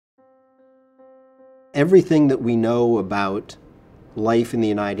Everything that we know about life in the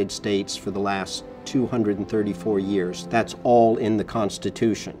United States for the last 234 years, that's all in the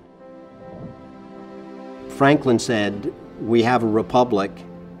Constitution. Franklin said, we have a republic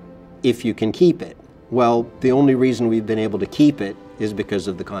if you can keep it. Well, the only reason we've been able to keep it is because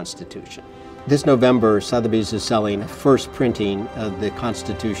of the Constitution. This November, Sotheby's is selling the first printing of the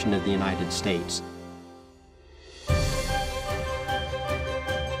Constitution of the United States.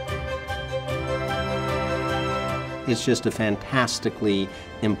 It's just a fantastically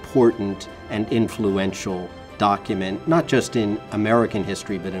important and influential document, not just in American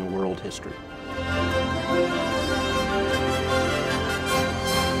history, but in world history.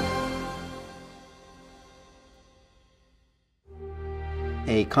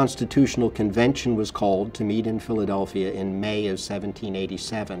 A constitutional convention was called to meet in Philadelphia in May of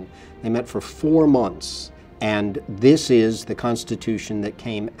 1787. They met for 4 months, and this is the Constitution that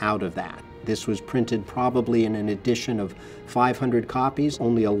came out of that. This was printed probably in an edition of 500 copies.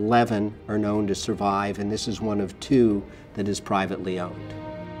 Only 11 are known to survive, and this is one of 2 that is privately owned.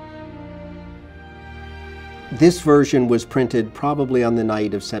 This version was printed probably on the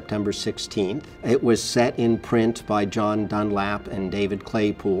night of September 16th. It was set in print by John Dunlap and David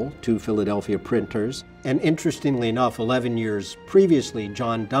Claypool, 2 Philadelphia printers. And interestingly enough, 11 years previously,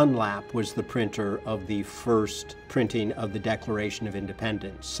 John Dunlap was the printer of the first printing of the Declaration of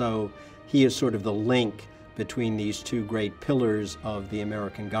Independence. So he is sort of the link between these 2 great pillars of the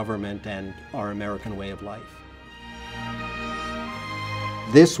American government and our American way of life.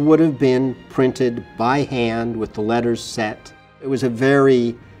 This would have been printed by hand with the letters set. It was a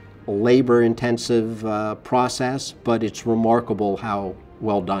very labor-intensive process, but it's remarkable how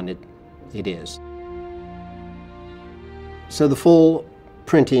well done it is. So the full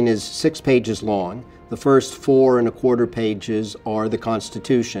printing is 6 pages long. The first 4 1/4 pages are the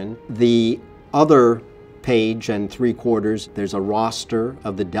Constitution. The other page and 3/4, there's a roster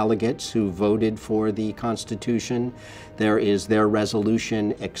of the delegates who voted for the Constitution. There is their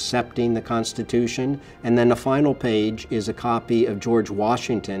resolution accepting the Constitution. And then the final page is a copy of George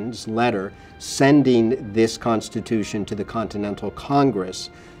Washington's letter sending this Constitution to the Continental Congress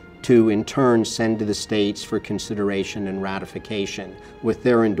to in turn send to the states for consideration and ratification with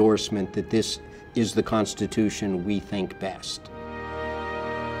their endorsement that this is the Constitution we think best.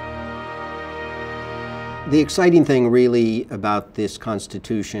 The exciting thing really about this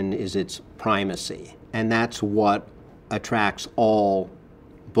Constitution is its primacy, and that's what attracts all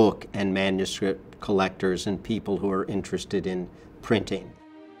book and manuscript collectors and people who are interested in printing.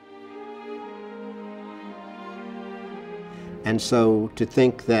 And so to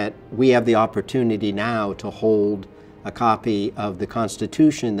think that we have the opportunity now to hold a copy of the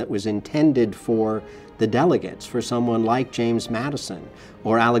Constitution that was intended for the delegates, for someone like James Madison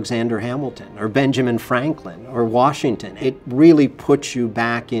or Alexander Hamilton or Benjamin Franklin or Washington. It really puts you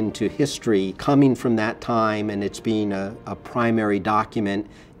back into history coming from that time, and it's being a primary document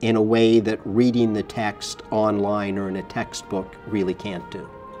in a way that reading the text online or in a textbook really can't do.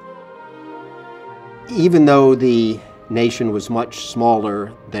 Even though the nation was much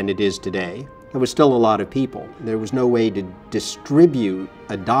smaller than it is today, there was still a lot of people. There was no way to distribute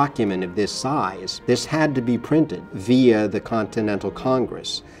a document of this size. This had to be printed via the Continental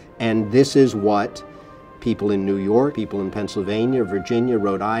Congress. And this is what people in New York, people in Pennsylvania, Virginia,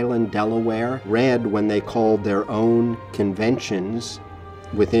 Rhode Island, Delaware read when they called their own conventions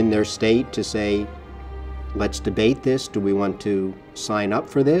within their state to say, let's debate this. Do we want to sign up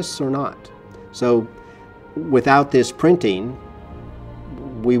for this or not? So without this printing,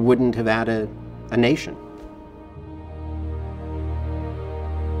 we wouldn't have had a nation.